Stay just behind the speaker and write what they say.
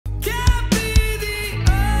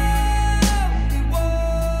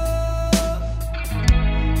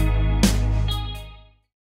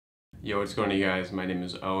Yo, what's going on, you guys? My name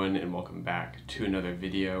is Owen and welcome back to another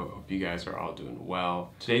video. Hope you guys are all doing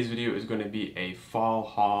well. Today's video is going to be a fall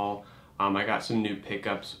haul. I got some new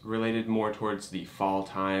pickups related more towards the fall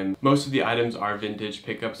time. Most of the items are vintage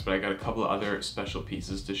pickups, but I got a couple of other special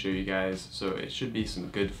pieces to show you guys, so it should be some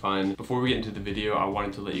good fun. Before we get into the video, I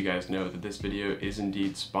wanted to let you guys know that this video is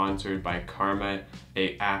indeed sponsored by Karma,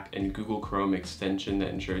 an app and Google Chrome extension that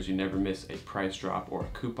ensures you never miss a price drop or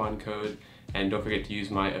a coupon code. And don't forget to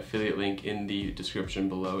use my affiliate link in the description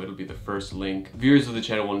below. It'll be the first link. Viewers of the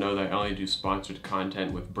channel will know that I only do sponsored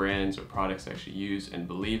content with brands or products I actually use and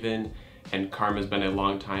believe in. And Karma's been a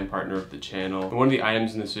long-time partner of the channel. And one of the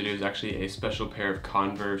items in this video is actually a special pair of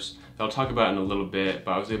Converse that I'll talk about in a little bit,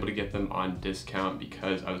 but I was able to get them on discount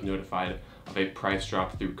because I was notified of a price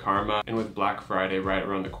drop through Karma. And with Black Friday right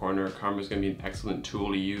around the corner, Karma is going to be an excellent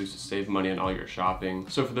tool to use to save money on all your shopping.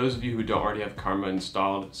 So for those of you who don't already have Karma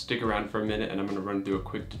installed, stick around for a minute and I'm going to run through a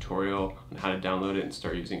quick tutorial on how to download it and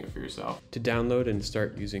start using it for yourself. To download and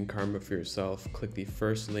start using Karma for yourself, click the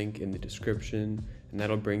first link in the description and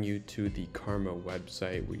that'll bring you to the Karma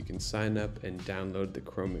website where you can sign up and download the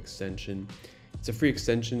Chrome extension. It's a free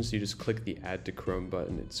extension, so you just click the Add to Chrome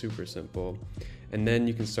button. It's super simple. And then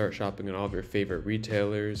you can start shopping on all of your favorite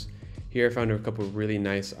retailers. Here I found a couple of really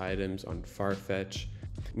nice items on Farfetch.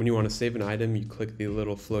 When you want to save an item, you click the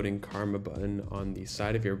little floating Karma button on the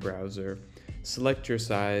side of your browser. Select your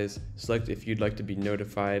size, select if you'd like to be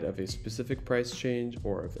notified of a specific price change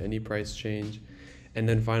or of any price change. And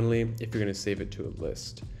then finally, if you're going to save it to a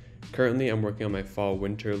list. Currently, I'm working on my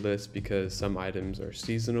fall-winter list because some items are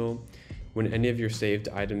seasonal. When any of your saved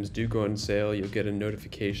items do go on sale, you'll get a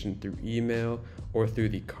notification through email or through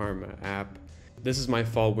the Karma app. This is my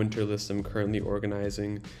fall-winter list I'm currently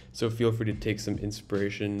organizing, so feel free to take some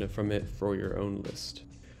inspiration from it for your own list.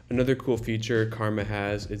 Another cool feature Karma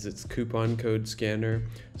has is its coupon code scanner.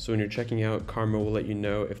 So when you're checking out, Karma will let you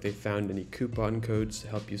know if they found any coupon codes to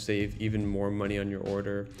help you save even more money on your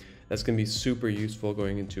order. That's going to be super useful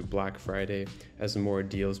going into Black Friday as more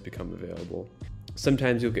deals become available.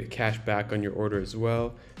 Sometimes you'll get cash back on your order as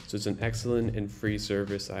well, so it's an excellent and free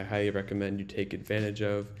service I highly recommend you take advantage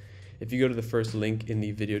of. If you go to the first link in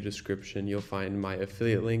the video description, you'll find my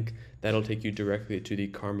affiliate link. That'll take you directly to the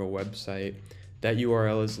Karma website. That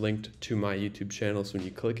URL is linked to my YouTube channel, so when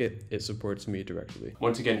you click it, it supports me directly.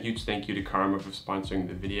 Once again, huge thank you to Karma for sponsoring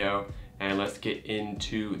the video, and let's get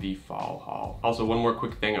into the fall haul. Also, one more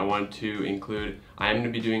quick thing I want to include. I am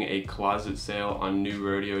going to be doing a closet sale on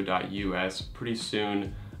newrodeo.us pretty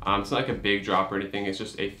soon. It's not like a big drop or anything, it's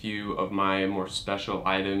just a few of my more special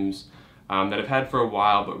items that I've had for a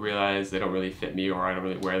while but realized they don't really fit me or I don't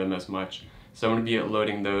really wear them as much. So I'm going to be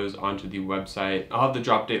loading those onto the website. I'll have the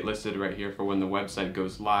drop date listed right here for when the website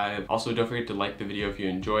goes live. Also, don't forget to like the video if you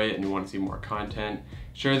enjoy it and you want to see more content.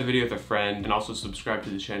 Share the video with a friend and also subscribe to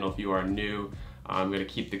the channel if you are new. I'm going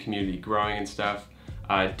to keep the community growing and stuff.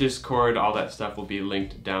 Discord, all that stuff will be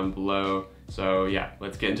linked down below. So yeah,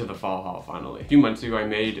 let's get into the fall haul finally. A few months ago I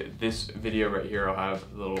made this video right here. I'll have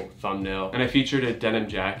a little thumbnail. And I featured a denim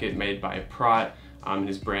jacket made by Proleta.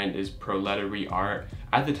 His brand is Proleta Re Art.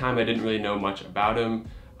 At the time I didn't really know much about him,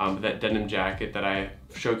 but that denim jacket that I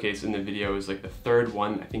showcased in the video is like the third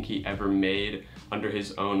one I think he ever made under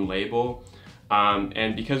his own label.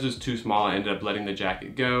 And because it was too small, I ended up letting the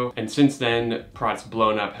jacket go. And since then, Prot's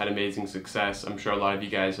blown up, had amazing success. I'm sure a lot of you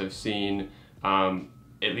guys have seen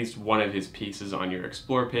at least one of his pieces on your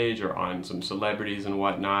Explore page or on some celebrities and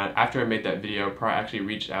whatnot. After I made that video, Prot actually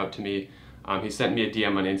reached out to me. He sent me a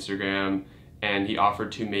DM on Instagram and he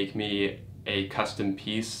offered to make me a custom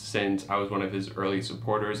piece since I was one of his early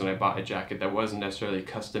supporters and I bought a jacket that wasn't necessarily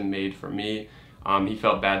custom made for me. He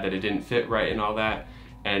felt bad that it didn't fit right and all that.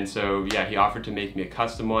 And so yeah, he offered to make me a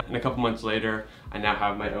custom one. And a couple months later, I now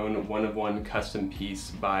have my own one-of-one custom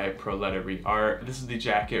piece by Proleta Re Art. This is the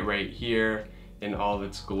jacket right here in all of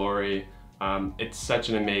its glory. It's such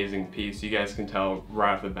an amazing piece. You guys can tell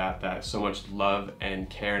right off the bat that so much love and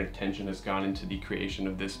care and attention has gone into the creation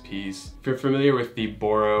of this piece. If you're familiar with the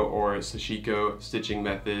Boro or Sashiko stitching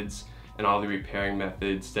methods and all the repairing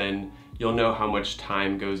methods, then you'll know how much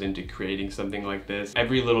time goes into creating something like this.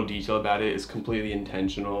 Every little detail about it is completely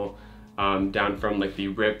intentional, down from like the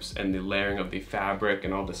rips and the layering of the fabric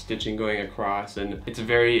and all the stitching going across, and it's a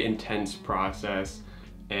very intense process.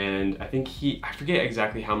 And I think I forget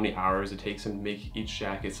exactly how many hours it takes him to make each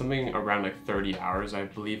jacket, something around like 30 hours I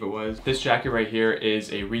believe it was. This jacket right here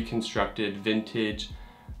is a reconstructed vintage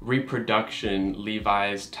reproduction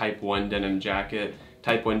Levi's Type 1 denim jacket.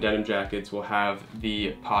 Type 1 denim jackets will have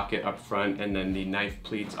the pocket up front and then the knife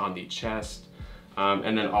pleats on the chest.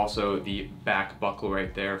 And then also the back buckle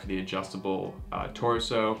right there for the adjustable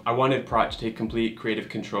torso. I wanted Prot to take complete creative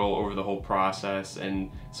control over the whole process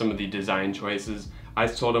and some of the design choices. I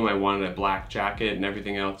told him I wanted a black jacket and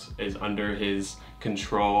everything else is under his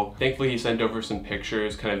control. Thankfully, he sent over some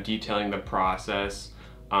pictures kind of detailing the process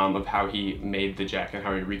of how he made the jacket,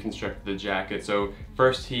 how he reconstructed the jacket. So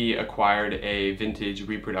first he acquired a vintage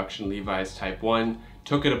reproduction Levi's Type 1,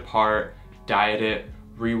 took it apart, dyed it,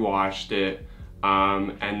 rewashed it,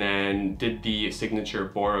 and then did the signature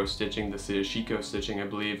Boro stitching, the Shiko stitching, I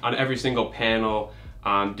believe, on every single panel.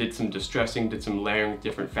 Did some distressing, did some layering with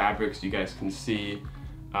different fabrics. You guys can see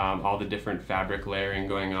all the different fabric layering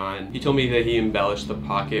going on. He told me that he embellished the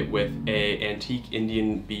pocket with a antique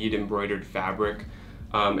Indian bead embroidered fabric,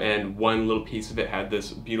 and one little piece of it had this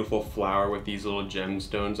beautiful flower with these little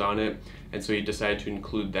gemstones on it, and so he decided to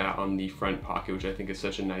include that on the front pocket, which I think is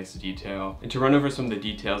such a nice detail. And to run over some of the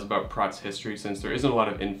details about Prot's history, since there isn't a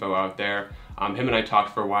lot of info out there, him and I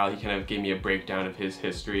talked for a while. He kind of gave me a breakdown of his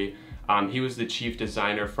history. He was the chief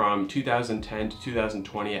designer from 2010 to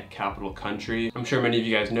 2020 at Capital Country. I'm sure many of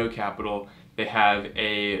you guys know Capital. They have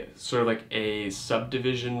a sort of like a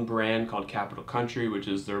subdivision brand called Capital Country, which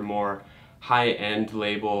is their more high-end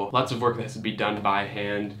label. Lots of work that has to be done by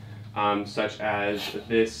hand, such as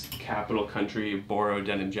this Capital Country Boro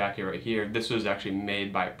denim jacket right here. This was actually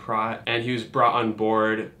made by Prot, and he was brought on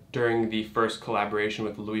board during the first collaboration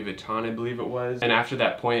with Louis Vuitton, I believe it was. And after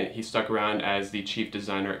that point, he stuck around as the chief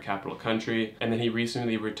designer at Capital Country, and then he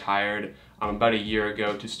recently retired about a year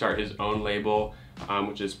ago to start his own label,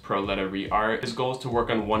 which is Proleta Re Art. His goal is to work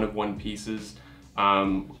on one-of-one pieces,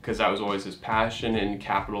 because that was always his passion, and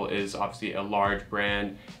Capital is obviously a large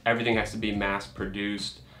brand. Everything has to be mass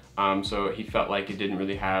produced, so he felt like it didn't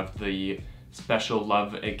really have the special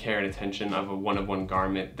love and care and attention of a one-of-one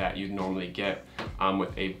garment that you'd normally get with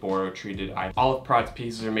a Boro treated item. All of Prot's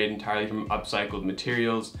pieces are made entirely from upcycled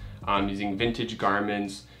materials, using vintage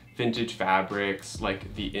garments, vintage fabrics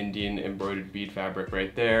like the Indian embroidered bead fabric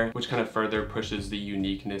right there, which kind of further pushes the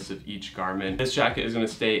uniqueness of each garment. This jacket is going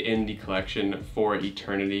to stay in the collection for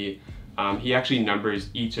eternity. He actually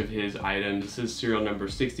numbers each of his items. This is serial number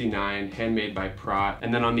 69, handmade by Prot.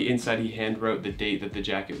 And then on the inside, he hand wrote the date that the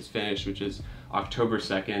jacket was finished, which is October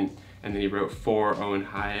 2nd. And then he wrote for Owen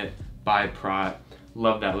Hyatt by Prot.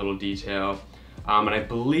 Love that little detail. And I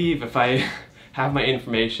believe, if I have my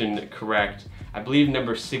information correct, I believe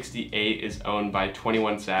number 68 is owned by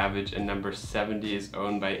 21 Savage and number 70 is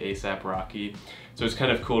owned by A$AP Rocky. So it's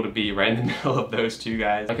kind of cool to be right in the middle of those two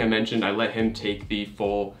guys. Like I mentioned, I let him take the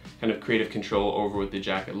full kind of creative control over what the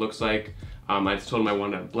jacket looks like. I just told him I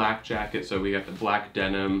wanted a black jacket, so we got the black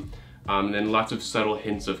denim. And then lots of subtle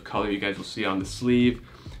hints of color you guys will see on the sleeve.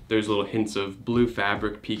 There's little hints of blue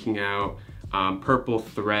fabric peeking out, purple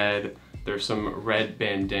thread. There's some red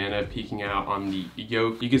bandana peeking out on the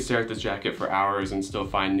yoke. You can stare at this jacket for hours and still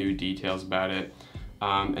find new details about it.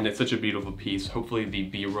 And it's such a beautiful piece. Hopefully the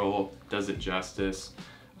B-roll does it justice.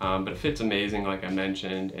 But it fits amazing, like I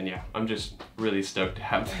mentioned, and yeah, I'm just really stoked to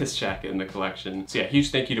have this jacket in the collection. So yeah,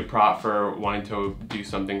 huge thank you to Prot for wanting to do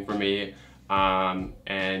something for me.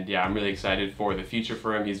 And yeah, I'm really excited for the future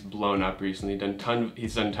for him. He's blown up recently,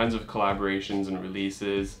 he's done tons of collaborations and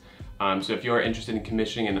releases. So if you're interested in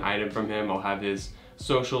commissioning an item from him, I'll have his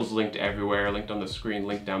socials linked everywhere, linked on the screen,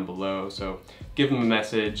 linked down below. So give him a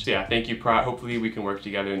message. So yeah, thank you, Prot. Hopefully we can work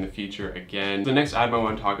together in the future again. The next item I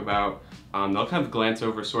want to talk about, I'll kind of glance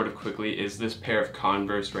over sort of quickly, is this pair of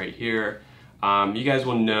Converse right here. You guys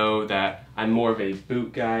will know that I'm more of a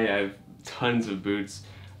boot guy. I have tons of boots.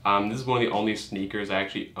 This is one of the only sneakers I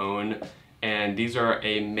actually own. And these are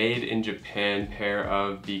a made in Japan pair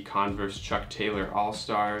of the Converse Chuck Taylor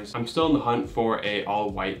All-Stars. I'm still in the hunt for a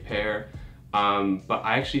all-white pair, but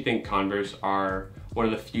I actually think Converse are one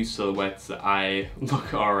of the few silhouettes that I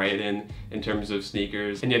look alright in terms of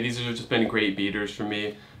sneakers. And yeah, these have just been great beaters for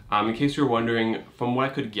me. In case you're wondering, from what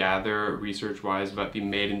I could gather research-wise about the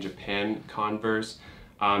made in Japan Converse,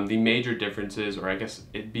 the major differences, or I guess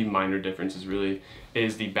it'd be minor differences really,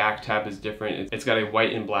 is the back tab is different. It's got a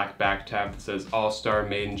white and black back tab that says All-Star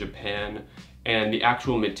Made in Japan, and the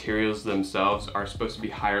actual materials themselves are supposed to be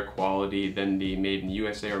higher quality than the Made in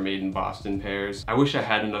USA or Made in Boston pairs. I wish I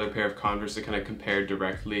had another pair of Converse that kind of compared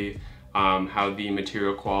directly how the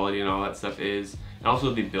material quality and all that stuff is, and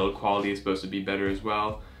also the build quality is supposed to be better as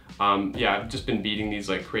well. Yeah, I've just been beating these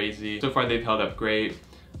like crazy. So far they've held up great.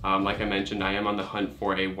 Like I mentioned, I am on the hunt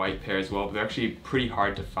for a white pair as well, but they're actually pretty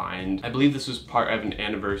hard to find. I believe this was part of an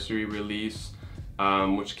anniversary release,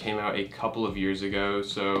 which came out a couple of years ago,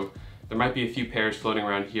 so there might be a few pairs floating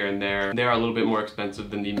around here and there. They are a little bit more expensive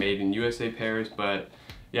than the Made in USA pairs, but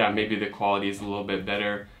yeah, maybe the quality is a little bit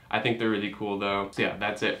better. I think they're really cool though. So yeah,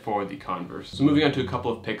 that's it for the Converse. So moving on to a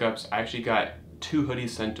couple of pickups, I actually got 2 hoodies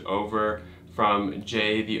sent over from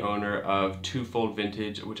Jay, the owner of Twofold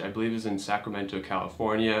Vintage, which I believe is in Sacramento,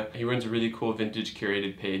 California. He runs a really cool vintage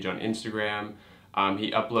curated page on Instagram.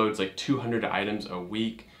 He uploads like 200 items a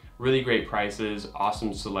week. Really great prices,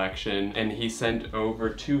 awesome selection, and he sent over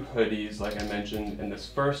 2 hoodies like I mentioned, and this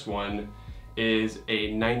first one is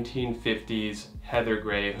a 1950s heather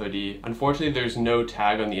gray hoodie. Unfortunately, there's no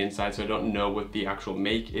tag on the inside, so I don't know what the actual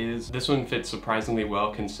make is. This one fits surprisingly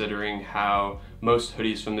well considering how most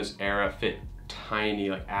hoodies from this era fit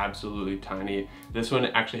tiny, like absolutely tiny. This one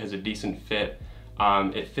actually has a decent fit.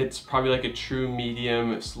 It fits probably like a true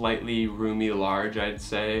medium, slightly roomy large, I'd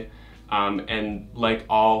say. And like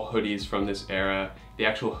all hoodies from this era, the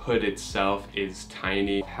actual hood itself is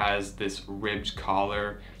tiny. It has this ribbed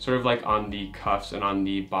collar, sort of like on the cuffs and on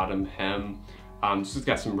the bottom hem. This has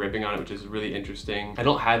got some ribbing on it, which is really interesting. I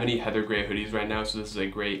don't have any heather gray hoodies right now, so this is a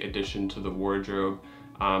great addition to the wardrobe,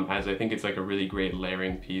 as I think it's like a really great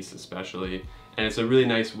layering piece especially. And it's a really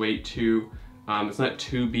nice weight too. It's not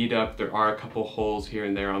too beat up. There are a couple holes here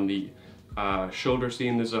and there on the shoulder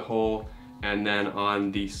seam, there's a hole. And then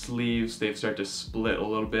on the sleeves, they start to split a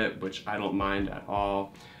little bit, which I don't mind at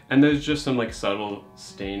all. And there's just some like subtle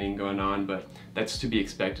staining going on, but that's to be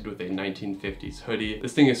expected with a 1950s hoodie.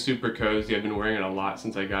 This thing is super cozy. I've been wearing it a lot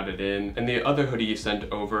since I got it in. And the other hoodie you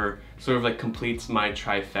sent over sort of like completes my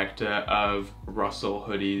trifecta of Russell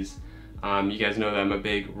hoodies. You guys know that I'm a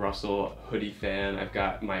big Russell hoodie fan. I've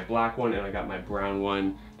got my black one and I got my brown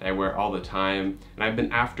one that I wear all the time. And I've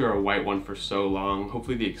been after a white one for so long.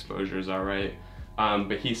 Hopefully the exposure is all right.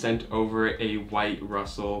 But he sent over a white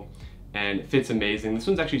Russell and it fits amazing. This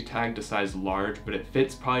one's actually tagged to size large, but it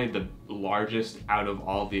fits probably the largest out of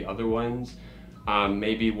all the other ones.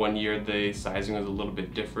 Maybe one year the sizing was a little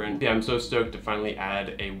bit different. Yeah, I'm so stoked to finally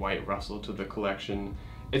add a white Russell to the collection.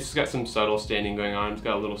 It's just got some subtle staining going on. It's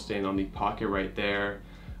got a little stain on the pocket right there,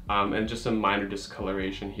 and just some minor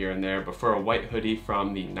discoloration here and there. But for a white hoodie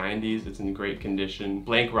from the 90s, it's in great condition.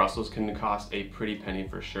 Blank Russells can cost a pretty penny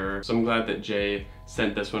for sure. So I'm glad that Jay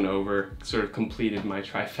sent this one over, sort of completed my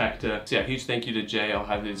trifecta. So yeah, huge thank you to Jay. I'll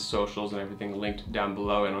have his socials and everything linked down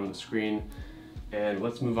below and on the screen. And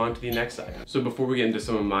let's move on to the next item. So before we get into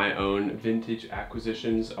some of my own vintage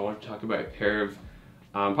acquisitions, I want to talk about a pair of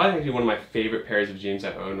probably actually one of my favorite pairs of jeans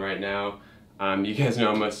I own right now. You guys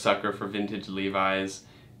know I'm a sucker for vintage Levi's,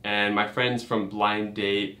 and my friends from Blind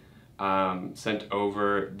Date sent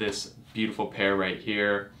over this beautiful pair right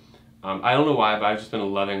here. I don't know why, but I've just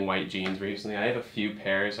been loving white jeans recently. I have a few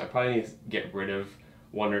pairs. I probably need to get rid of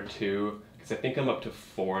 1 or 2 because I think I'm up to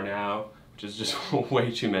 4 now, which is just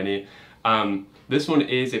way too many. This one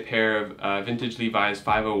is a pair of vintage Levi's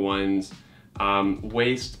 501s,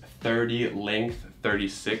 waist 30, length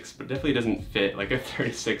 36, but definitely doesn't fit like a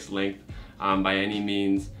 36 length by any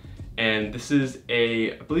means. And this is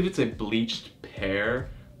I believe it's a bleached pair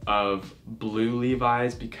of blue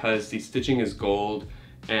Levi's because the stitching is gold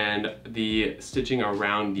and the stitching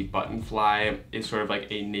around the button fly is sort of like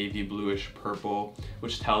a navy bluish purple,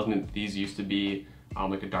 which tells me that these used to be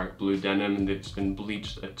like a dark blue denim and they've just been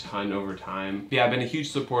bleached a ton over time. But yeah, I've been a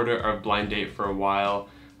huge supporter of Blind Date for a while.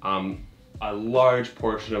 A large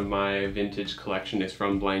portion of my vintage collection is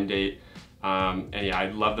from Blind Date. And yeah, I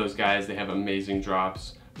love those guys. They have amazing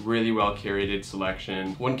drops, really well curated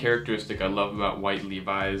selection. One characteristic I love about white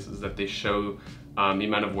Levi's is that they show the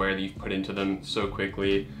amount of wear that you've put into them so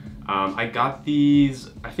quickly. I got these,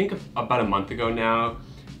 I think about a month ago now,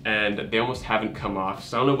 and they almost haven't come off.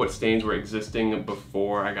 So I don't know what stains were existing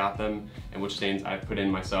before I got them and which stains I put in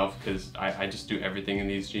myself because I just do everything in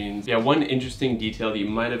these jeans. Yeah, one interesting detail that you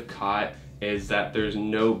might have caught is that there's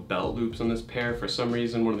no belt loops on this pair. For some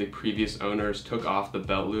reason, one of the previous owners took off the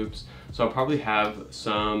belt loops. So I'll probably have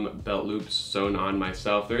some belt loops sewn on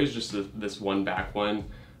myself. There is just this one back one,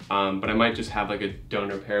 but I might just have like a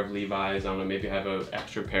donor pair of Levi's. I don't know, maybe I have an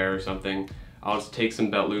extra pair or something. I'll just take some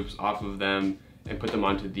belt loops off of them and put them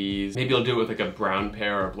onto these. Maybe I'll do it with like a brown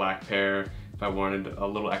pair or a black pair if I wanted a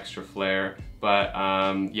little extra flair. But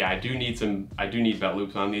yeah, I do need belt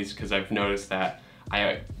loops on these because I've noticed that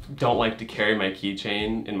I don't like to carry my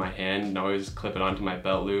keychain in my hand and always clip it onto my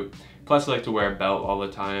belt loop. Plus I like to wear a belt all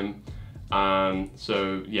the time.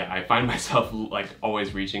 So yeah, I find myself like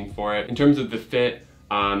always reaching for it. In terms of the fit,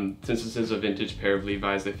 since this is a vintage pair of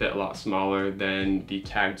Levi's, they fit a lot smaller than the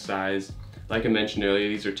tagged size. Like I mentioned earlier,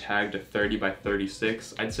 these are tagged to 30 by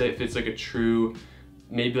 36. I'd say it fits like a true,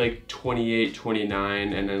 maybe like 28,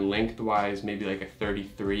 29, and then lengthwise maybe like a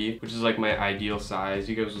 33, which is like my ideal size.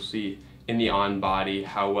 You guys will see in the on body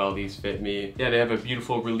how well these fit me. Yeah, they have a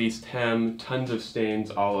beautiful released hem, tons of stains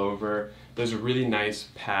all over. There's a really nice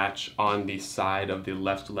patch on the side of the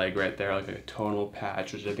left leg right there, like a tonal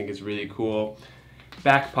patch, which I think is really cool.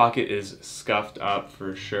 Back pocket is scuffed up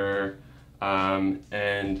for sure.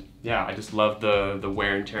 And yeah, I just love the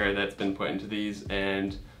wear and tear that's been put into these,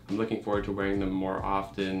 and I'm looking forward to wearing them more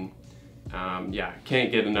often. Yeah, can't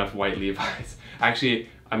get enough white Levi's. Actually,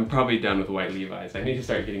 I'm probably done with white Levi's. I need to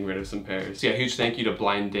start getting rid of some pairs. So yeah, huge thank you to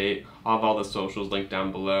Blind Date. I'll have all the socials linked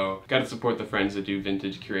down below. Gotta support the friends that do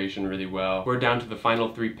vintage curation really well. We're down to the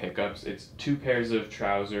final 3 pickups. It's 2 pairs of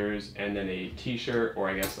trousers and then a t-shirt, or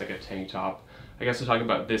I guess like a tank top. I guess I'll talk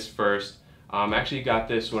about this first. I actually got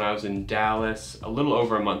this when I was in Dallas a little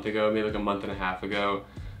over a month ago, maybe like a month and a half ago.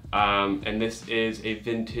 And this is a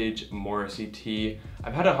vintage Morrissey tee.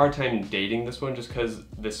 I've had a hard time dating this one just because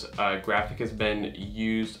this graphic has been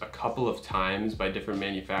used a couple of times by different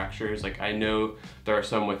manufacturers. Like, I know there are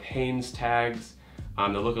some with Hanes tags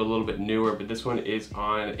that look a little bit newer, but this one is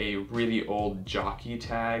on a really old jockey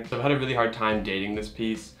tag. So I've had a really hard time dating this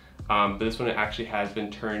piece. But this one actually has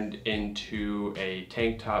been turned into a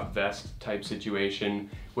tank top vest type situation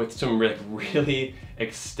with some really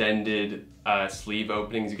extended sleeve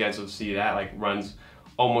openings. You guys will see that like runs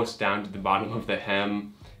almost down to the bottom of the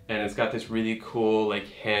hem, and it's got this really cool like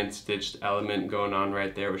hand stitched element going on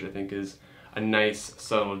right there, which I think is a nice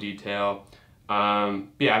subtle detail. But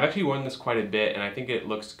yeah, I've actually worn this quite a bit, and I think it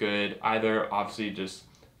looks good either obviously just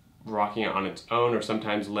rocking it on its own, or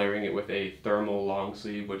sometimes layering it with a thermal long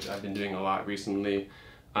sleeve, which I've been doing a lot recently.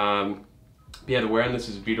 Yeah, the wear on this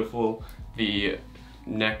is beautiful. The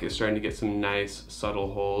neck is starting to get some nice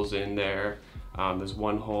subtle holes in there. There's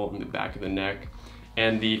one hole in the back of the neck,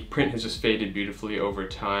 and the print has just faded beautifully over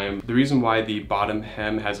time. The reason why the bottom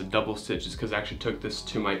hem has a double stitch is because I actually took this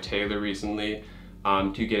to my tailor recently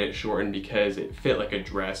to get it shortened, because it fit like a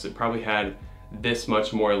dress. It probably had this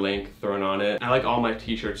much more length thrown on it. I like all my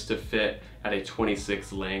t-shirts to fit at a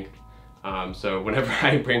 26 length. So whenever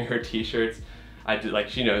I bring her t-shirts, I do, like,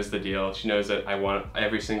 she knows the deal. She knows that I want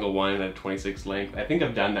every single one at a 26 length. I think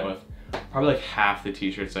I've done that with probably like half the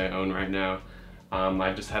t-shirts I own right now.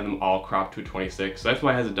 I've just had them all cropped to a 26. So that's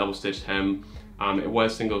why it has a double stitched hem. It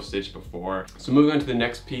was single stitched before. So moving on to the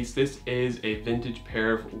next piece, this is a vintage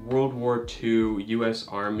pair of World War II US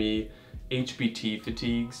Army HBT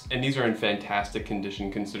Fatigues, and these are in fantastic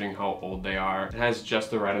condition considering how old they are. It has just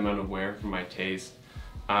the right amount of wear for my taste.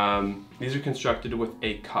 These are constructed with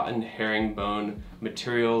a cotton herringbone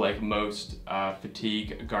material, like most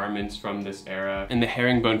fatigue garments from this era. And the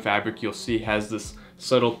herringbone fabric, you'll see, has this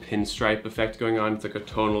subtle pinstripe effect going on. It's like a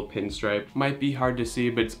tonal pinstripe. Might be hard to see,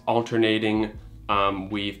 but it's alternating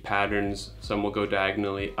weave patterns. Some will go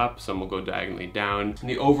diagonally up, some will go diagonally down. And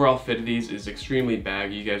the overall fit of these is extremely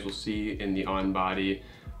baggy. You guys will see in the on body.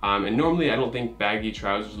 And normally I don't think baggy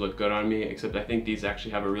trousers look good on me, except I think these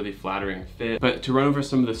actually have a really flattering fit. But to run over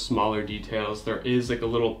some of the smaller details, there is like a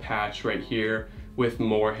little patch right here with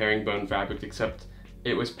more herringbone fabric, except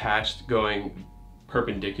it was patched going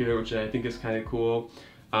perpendicular, which I think is kind of cool.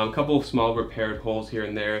 A couple of small repaired holes here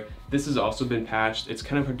and there. This has also been patched. It's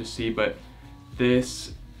kind of hard to see, but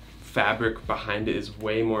this fabric behind it is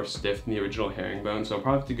way more stiff than the original herringbone, so I'll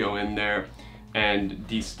probably have to go in there and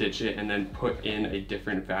de-stitch it and then put in a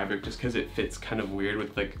different fabric, just because it fits kind of weird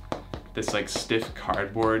with like this like stiff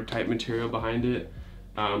cardboard type material behind it.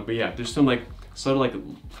 But yeah, there's some like sort of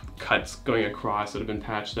like cuts going across that have been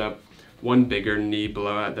patched up. One bigger knee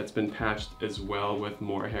blowout that's been patched as well with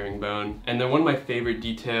more herringbone. And then one of my favorite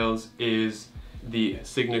details is the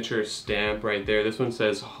signature stamp right there. This one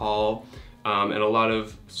says Hall. And a lot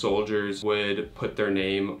of soldiers would put their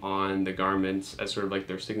name on the garments as sort of like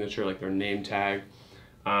their signature, like their name tag.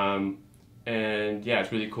 And yeah,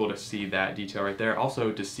 it's really cool to see that detail right there.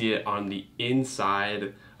 Also to see it on the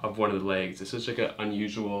inside of one of the legs. It's such like an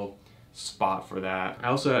unusual spot for that. I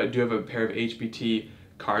also do have a pair of HBT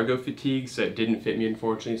cargo fatigues that didn't fit me,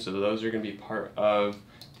 unfortunately, so those are going to be part of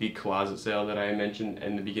the closet sale that I mentioned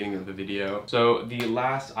in the beginning of the video. So the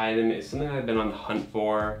last item is something I've been on the hunt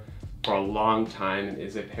for a long time, and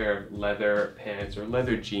is a pair of leather pants, or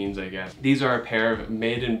leather jeans, I guess. These are a pair of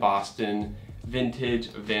made in Boston vintage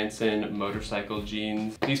Vanson motorcycle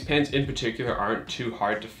jeans. These pants in particular aren't too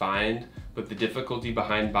hard to find, but the difficulty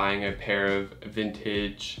behind buying a pair of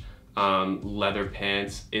vintage leather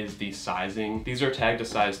pants is the sizing. These are tagged to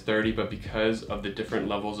size 30, but because of the different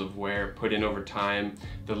levels of wear put in over time,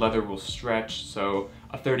 the leather will stretch, so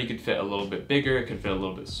a 30 could fit a little bit bigger, it could fit a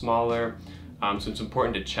little bit smaller. So it's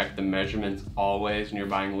important to check the measurements always when you're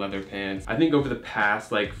buying leather pants. I think over the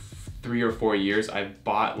past like 3 or 4 years, I've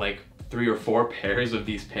bought like 3 or 4 pairs of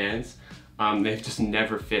these pants. They've just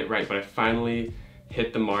never fit right, but I finally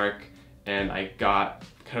hit the mark and I got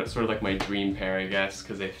kind of sort of like my dream pair, I guess,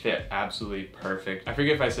 because they fit absolutely perfect. I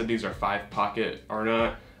forget if I said these are 5-pocket or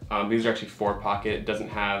not. These are actually 4-pocket. It doesn't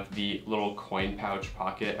have the little coin pouch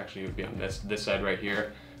pocket. Actually, it would be on this side right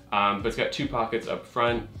here. But it's got 2 pockets up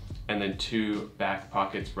front and then 2 back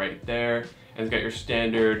pockets right there. And it's got your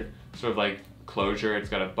standard sort of like closure. It's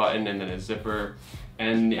got a button and then a zipper.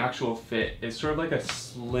 And the actual fit is sort of like a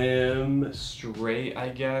slim straight, I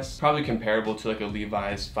guess. Probably comparable to like a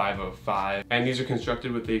Levi's 505. And these are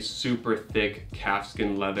constructed with a super thick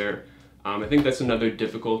calfskin leather. I think that's another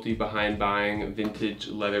difficulty behind buying vintage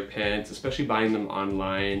leather pants, especially buying them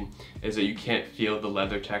online, is that you can't feel the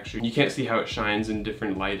leather texture. You can't see how it shines in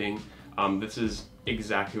different lighting. This is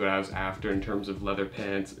exactly what I was after in terms of leather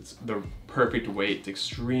pants. It's the perfect weight. It's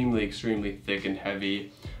extremely, extremely thick and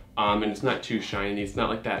heavy. And it's not too shiny. It's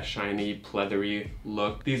not like that shiny, pleathery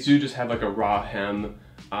look. These do just have like a raw hem,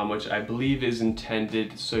 which I believe is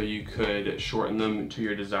intended so you could shorten them to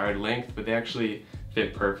your desired length, but they actually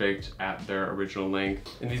fit perfect at their original length.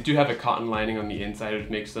 And these do have a cotton lining on the inside, which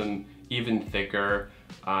makes them even thicker.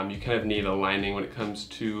 You kind of need a lining when it comes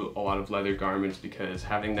to a lot of leather garments, because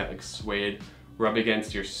having that like suede rub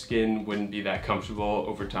against your skin wouldn't be that comfortable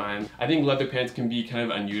over time. I think leather pants can be kind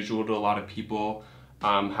of unusual to a lot of people.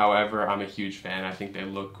 However, I'm a huge fan. I think they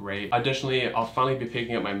look great. Additionally, I'll finally be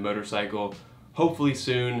picking up my motorcycle, hopefully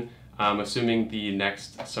soon, assuming the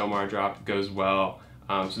next Somar drop goes well.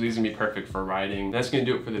 So these are gonna be perfect for riding. That's gonna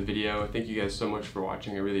do it for the video. Thank you guys so much for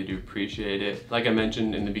watching. I really do appreciate it. Like I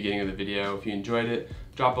mentioned in the beginning of the video, if you enjoyed it,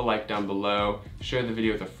 drop a like down below, share the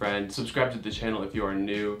video with a friend, subscribe to the channel if you are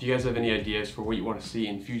new. If you guys have any ideas for what you want to see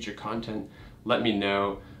in future content, let me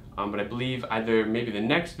know. But I believe either maybe the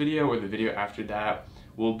next video or the video after that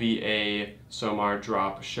will be a Somar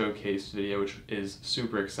drop showcase video, which is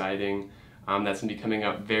super exciting. That's gonna be coming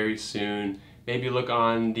up very soon. Maybe look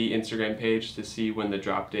on the Instagram page to see when the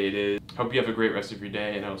drop date is. Hope you have a great rest of your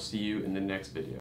day, and I'll see you in the next video.